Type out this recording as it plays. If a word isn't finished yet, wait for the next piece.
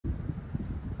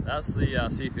That's the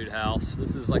seafood house.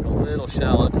 This is like a little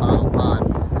shallow tidal pond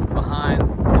behind the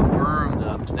berm that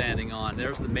I'm standing on.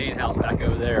 There's the main house back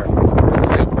over there. This is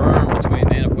like a berm between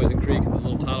Poison Creek and the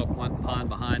little tidal pond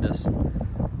behind us.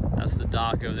 That's the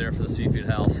dock over there for the seafood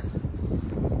house.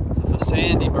 This is a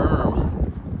sandy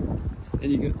berm, and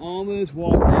you can almost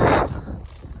walk in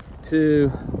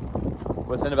to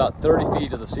within about 30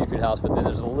 feet of the seafood house, but then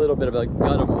there's a little bit of a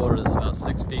gut of water that's about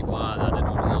 6 feet wide that I didn't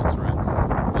want to walk through.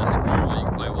 But I think normally you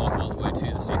can probably walk all the way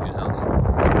to the seafood house.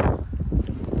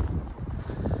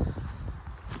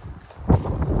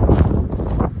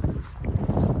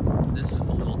 This is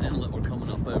the little inlet we're coming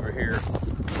up over here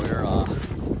where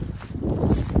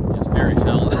it's very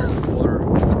shallow water.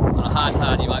 On a high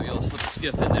tide, you might be able to slip a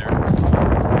skiff in there.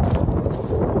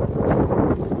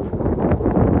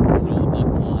 It's an old duck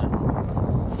pond.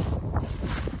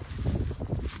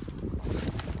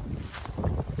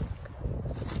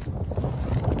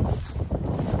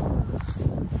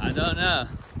 I don't know.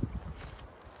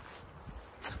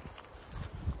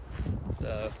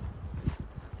 So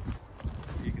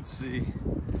you can see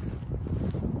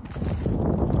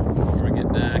before we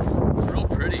get back, real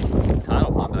pretty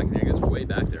tidal pond back in here. It goes way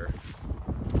back there.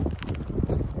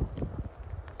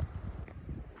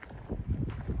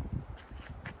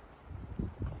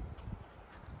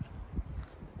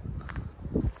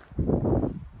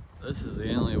 This is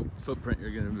the only footprint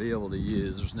you're going to be able to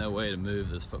use. There's no way to move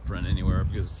this footprint anywhere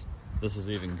because this is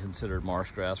even considered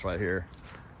marsh grass right here.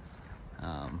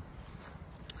 The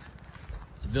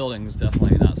building is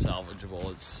definitely not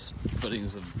salvageable. Its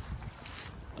footings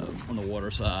on the water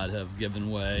side have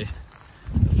given way.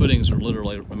 The footings are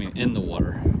literally, in the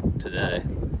water today.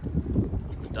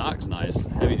 The dock's nice,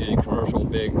 heavy duty commercial,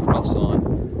 big roughs on,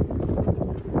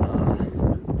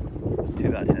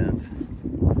 2x10s.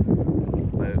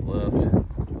 Boat lift,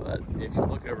 but if you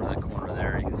look over that corner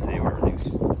there, you can see where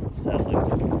everything's settling.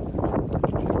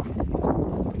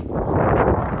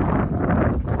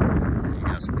 You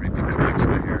got some pretty big tracks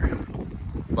right here,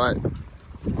 but it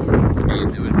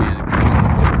would be an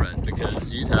incredible footprint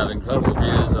because you'd have incredible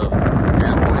views of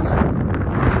Poison,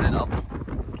 and then up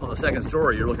on the second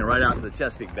story, you're looking right out to the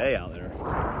Chesapeake Bay out there.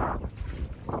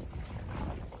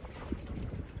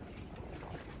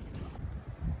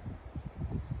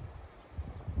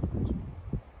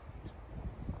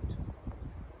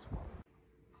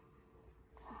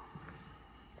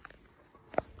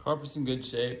 Carpet's in good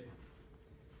shape.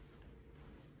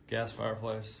 Gas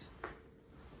fireplace.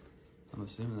 I'm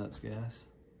assuming that's gas.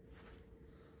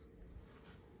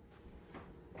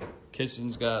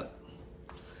 Kitchen's got,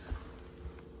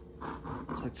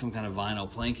 it's like some kind of vinyl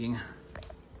planking.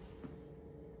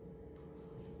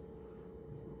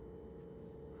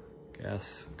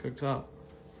 Gas cooktop.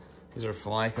 These are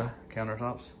Formica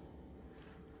countertops.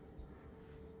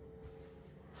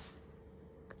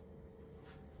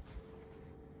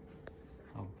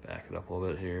 I'll back it up a little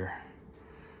bit here.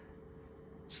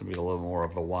 It's gonna be a little more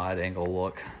of a wide angle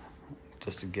look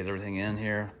just to get everything in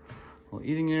here. A little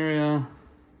eating area.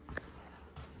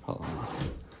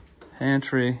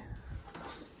 Pantry.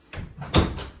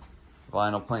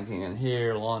 Vinyl planking in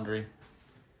here, laundry.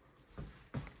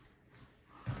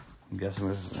 I'm guessing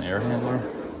this is an air handler.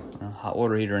 Hot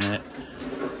water heater in it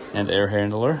and air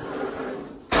handler.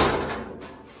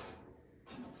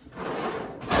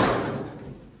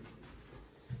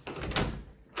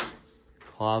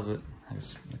 Closet,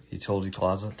 utility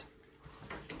closet.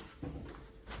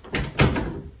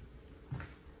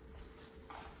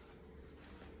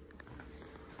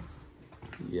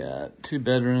 Yeah, 2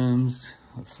 bedrooms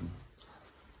with some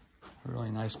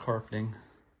really nice carpeting.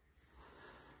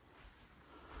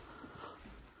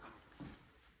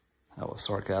 That was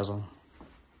sarcasm.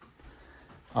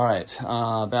 All right,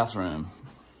 bathroom.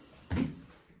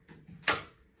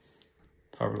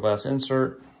 Fiberglass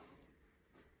insert.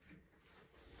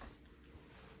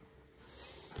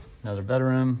 Another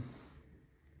bedroom,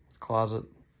 closet.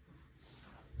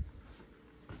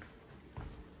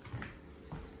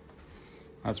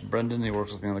 That's Brendan, he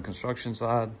works with me on the construction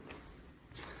side.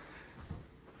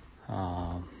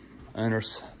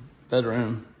 Owner's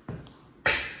bedroom,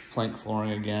 plank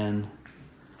flooring again,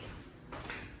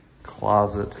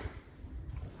 closet.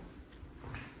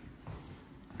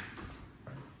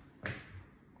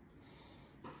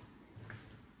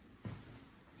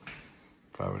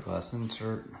 Fiberglass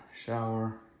insert,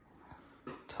 shower,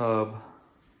 tub,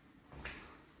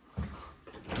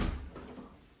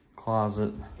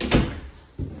 closet,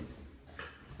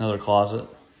 another closet.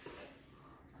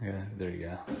 Okay, there you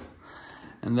go.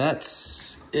 And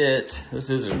that's it. This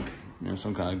is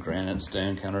some kind of granite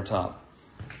stone countertop.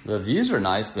 The views are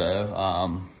nice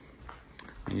though.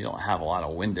 You don't have a lot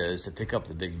of windows to pick up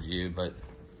the big view, but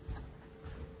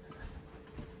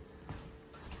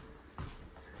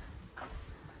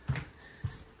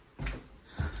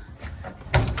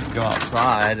you go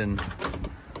outside and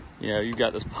you've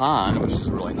got this pond, which is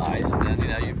really nice, and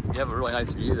then you have a really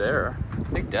nice view there.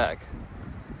 Big deck,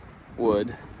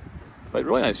 wood, but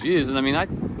really nice views. And I mean, I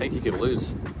think you could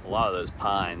lose a lot of those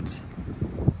pines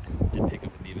and pick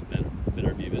up an even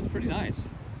better view. But it's pretty nice.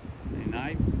 I mean,